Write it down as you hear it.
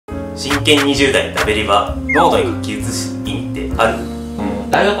真剣20代ダベリバノートに書き写す意味ってある？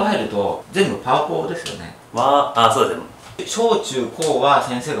大学入ると全部パワポですよね。そうですね。小中高は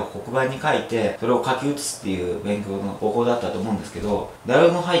先生が黒板に書いてそれを書き写すっていう勉強の方法だったと思うんですけど、大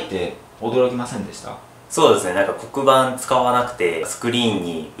学入って驚きませんでした？そうですね、なんか黒板使わなくてスクリーン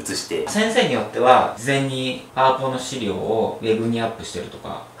に映して。先生によっては事前にパワポの資料をウェブにアップしてると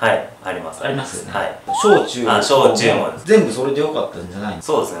か。はい、あります。ありますよね。はい。小中も全部それでよかったんじゃないの？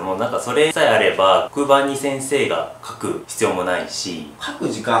そうですね、もうなんかそれさえあれば黒板に先生が書く必要もないし、書く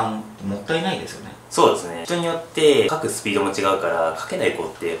時間ってもったいないですよね。そうですね、人によって書くスピードも違うから書けない子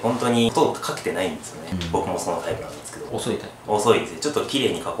って本当にほとんど書けてないんですよね。僕もそのタイプなんですけど。遅いタイプ。遅いですね。ちょっと綺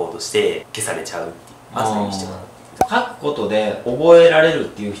麗に書こうとして消されちゃうっていう。まずにしてもらう。書くことで覚えられるっ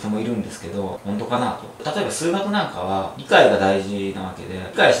ていう人もいるんですけど、本当かなと。例えば数学なんかは理解が大事なわけで、理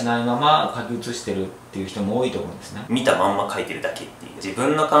解しないまま書き写してるっていう人も多いと思うんですね。見たまんま書いてるだけっていう。自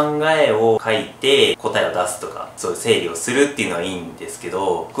分の考えを書いて答えを出すとか、そういう整理をするっていうのはいいんですけ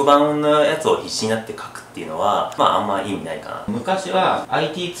ど、黒板のやつを必死になって書くっていうのはあんま意味ないかな。昔は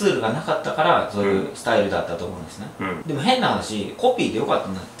IT ツールがなかったからそういうスタイルだったと思うんですね。でも変な話、コピーでよかった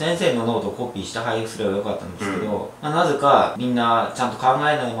んだ。先生のノートをコピーして配布すればよかったんですけど、なぜかみんなちゃんと考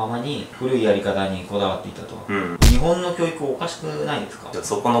えないままに古いやり方にこだわっていたと。日本の教育おかしくないですか？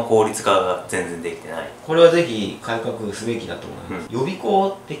そこの効率化が全然できてない。これはぜひ改革すべきだと思います。予備校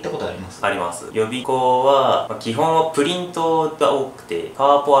って言ったことあります？あります。予備校は基本はプリントが多くてパ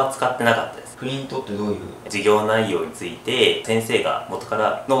ワポは使ってなかったです。プリントってどういう？授業内容について先生が元か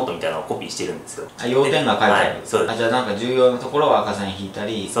らノートみたいなのをコピーしてるんですよ。要点が書いてある。そうです。じゃあなんか重要なところは赤線引いた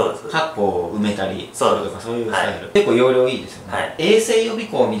り、そうです。カッコを埋めたりするとか、そういうスタイル。結構容量いいですよね。衛星予備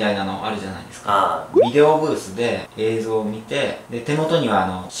校みたいなのあるじゃないですか。ビデオブースで映像を見て、で手元に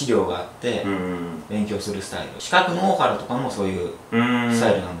は資料があって勉強するスタイル。資格の大原とかもそういうス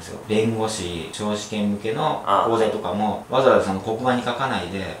タイルなんですよ。弁護士、司法試験向けの講座とかもわざわざその黒板に書かない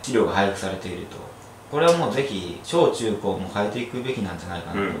で資料が配布されていると。これはもうぜひ小中高も変えていくべきなんじゃない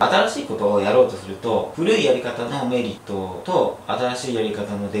かなと。新しいことをやろうとすると古いやり方のメリットと新しいやり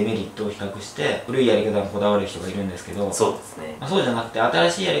方のデメリットを比較して古いやり方にこだわる人がいるんですけど、そうですね、そうじゃなくて新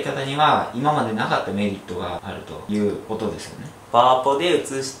しいやり方には今までなかったメリットがあるということですよね。パワポで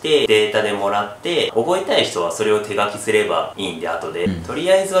写してデータでもらって覚えたい人はそれを手書きすればいいんで後で、とり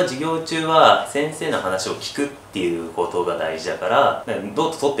あえずは授業中は先生の話を聞くっていうことが大事だから、ノー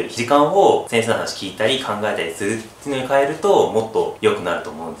ト取ってる時間を先生の話聞いたり考えたりするっていうのに変えるともっと良くなると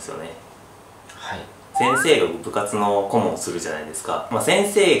思うんですよね。はい。先生が部活の顧問をするじゃないですか。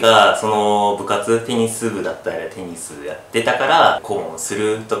先生がその部活、テニス部だったらテニスやってたから顧問をす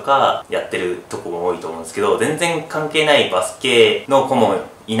るとかやってるとこも多いと思うんですけど、全然関係ないバスケの顧問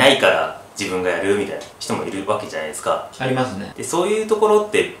いないから自分がやるみたいな人もいるわけじゃないですか。ありますね。でそういうところ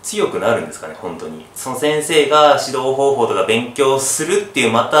って強くなるんですかね、本当に。その先生が指導方法とか勉強するってい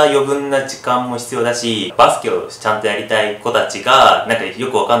うまた余分な時間も必要だし、バスケをちゃんとやりたい子たちがなんか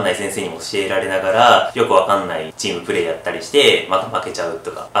よくわかんない先生にも教えられながらよくわかんないチームプレーやったりしてまた負けちゃう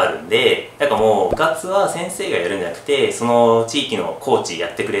とかあるんで、なんかもう部活は先生がやるんじゃなくてその地域のコーチや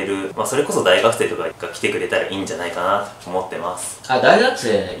ってくれる、それこそ大学生とかが来てくれたらいいんじゃないかなと思ってます。大学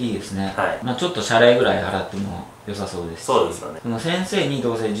生いいですね。はい。ちょっと謝礼ぐらい払っても良さそうですし。そうですよね。その先生に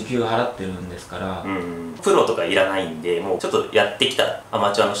どうせ時給払ってるんですから、プロとかいらないんで、もうちょっとやってきたア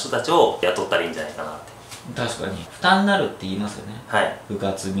マチュアの人たちを雇ったらいいんじゃないかなって。確かに負担になるって言いますよね。はい。部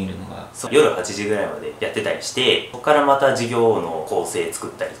活見るのが夜8時ぐらいまでやってたりして、そこからまた授業の構成作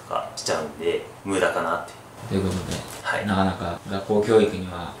ったりとかしちゃうんで無駄かなって。ということで、はい、なかなか学校教育に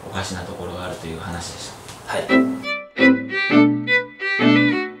はおかしなところがあるという話でした。はい。